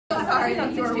sorry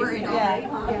that you were worried all day.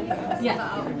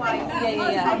 Yeah.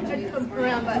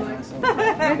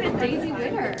 You're the Daisy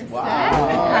winner. Wow.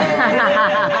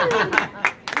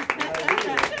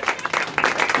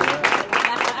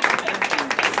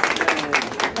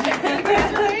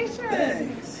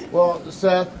 Well,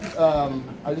 Seth,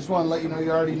 I just want to let you know,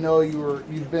 you already know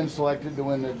you've been selected to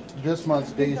win this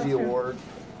month's Daisy Award.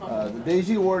 The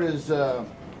Daisy Award is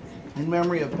in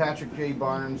memory of Patrick J.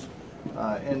 Barnes,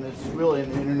 and it's really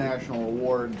an international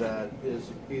award that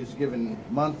is given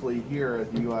monthly here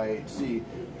at the UIHC.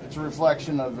 It's a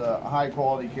reflection of the high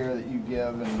quality care that you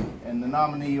give, and the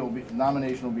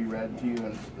nomination will be read to you,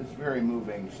 and it's very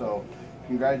moving. So,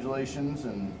 congratulations,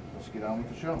 and let's get on with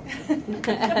the show.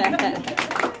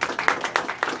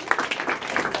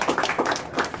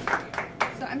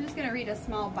 So I'm just going to read a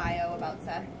small bio about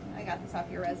Seth. I got this off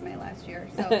your resume last year.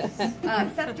 So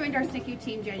Seth joined our SNCU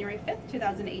team January 5th,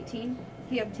 2018.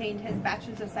 He obtained his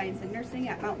Bachelor's of Science in Nursing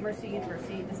at Mount Mercy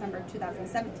University December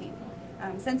 2017.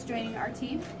 Since joining our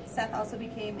team, Seth also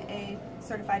became a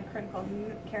certified critical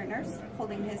care nurse,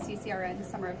 holding his CCRN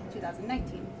summer of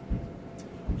 2019.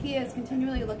 He is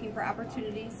continually looking for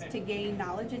opportunities to gain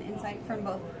knowledge and insight from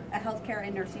both a healthcare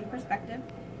and nursing perspective.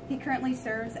 He currently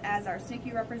serves as our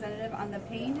SNCU representative on the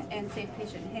pain and safe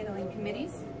patient handling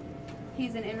committees.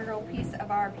 He's an integral piece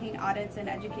of our pain audits and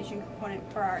education component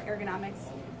for our ergonomics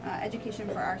education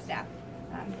for our staff.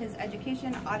 His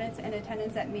education, audits, and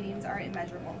attendance at meetings are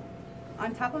immeasurable.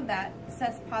 On top of that,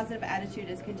 Seth's positive attitude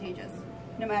is contagious.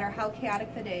 No matter how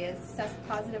chaotic the day is, Seth's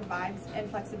positive vibes and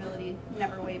flexibility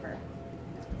never waver.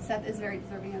 Seth is very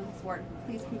deserving of this award.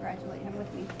 Please congratulate him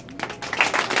with me.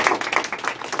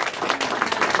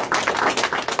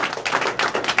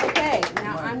 Okay,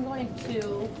 now I'm going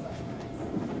to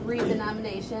read the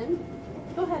nomination.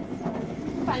 Go ahead.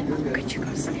 Fine. Could you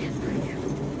go stand for you?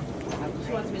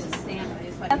 She wants me to stand by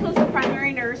you. Seth was the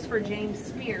primary nurse for James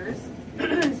Spears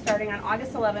starting on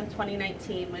August 11,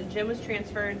 2019, when Jim was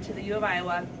transferred to the U of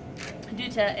Iowa due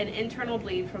to an internal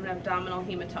bleed from an abdominal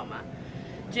hematoma.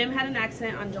 Jim had an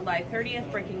accident on July 30th,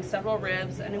 breaking several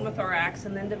ribs, a pneumothorax,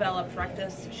 and then developed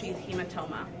rectus sheath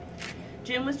hematoma.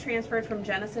 Jim was transferred from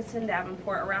Genesis in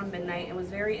Davenport around midnight and was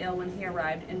very ill when he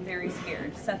arrived and very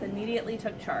scared. Seth immediately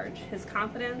took charge. His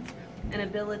confidence and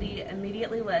ability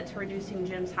immediately led to reducing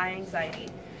Jim's high anxiety.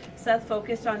 Seth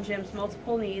focused on Jim's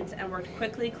multiple needs and worked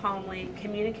quickly, calmly,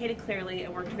 communicated clearly,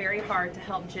 and worked very hard to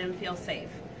help Jim feel safe.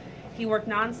 He worked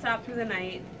nonstop through the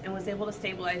night and was able to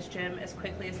stabilize Jim as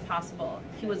quickly as possible.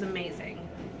 He was amazing.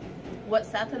 What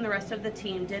Seth and the rest of the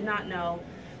team did not know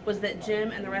was that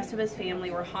Jim and the rest of his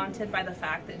family were haunted by the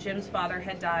fact that Jim's father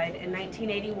had died in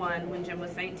 1981 when Jim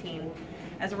was 19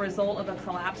 as a result of a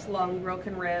collapsed lung,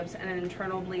 broken ribs, and an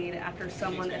internal bleed after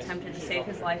someone attempted to save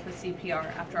his life with CPR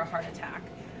after a heart attack.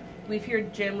 We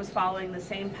feared Jim was following the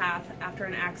same path after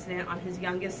an accident on his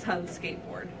youngest son's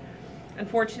skateboard.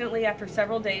 Unfortunately, after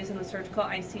several days in the surgical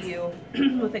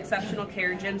ICU with exceptional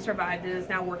care, Jim survived and is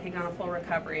now working on a full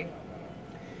recovery.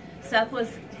 Seth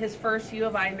was his first U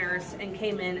of I nurse and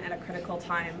came in at a critical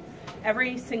time.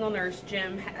 Every single nurse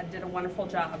Jim had did a wonderful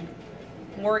job.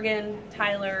 Morgan,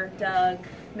 Tyler, Doug,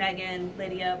 Megan,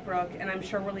 Lydia, Brooke, and I'm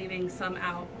sure we're leaving some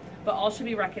out, but all should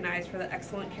be recognized for the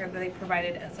excellent care that they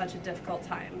provided at such a difficult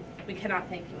time. We cannot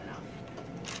thank you enough.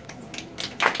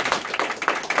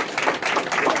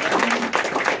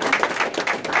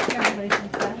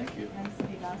 Congratulations, Seth. Thank you.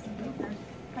 Nice to meet you.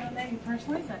 I don't know you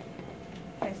personally, but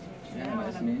nice to meet you. Yeah,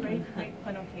 nice to on meet a you. great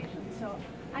fun occasion. So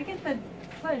I get the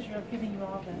pleasure of giving you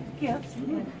all the gifts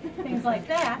and things like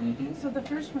that. So the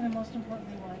first one and most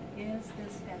importantly one is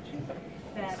this statue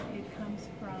that it comes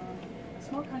from a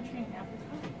small country in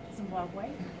Africa, Zimbabwe.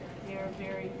 They're a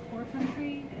very poor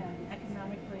country and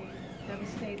economically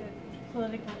devastated,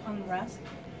 political unrest.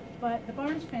 But the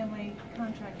Barnes family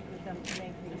contracted with them to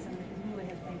make these, and it really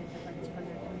has made a difference for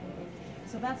their community.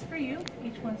 So that's for you.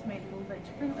 Each one's made a little bit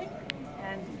differently,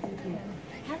 and you can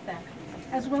have that.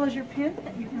 As well as your pin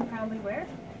that you can proudly wear.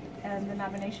 And the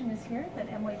nomination is here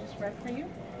that Emily just read for you.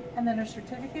 And then a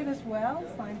certificate as well,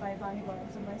 signed by Bonnie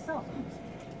Barnes and myself.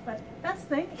 But best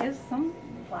thing is some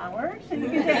flowers, and, you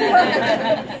can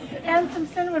take and some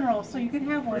cinnamon rolls, so you can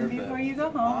have one before you go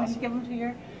home and give them to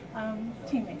your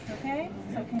teammates, okay?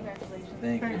 So congratulations.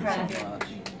 Thank Very you proud so of much.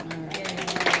 you.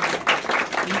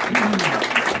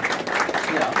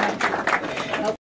 Yeah.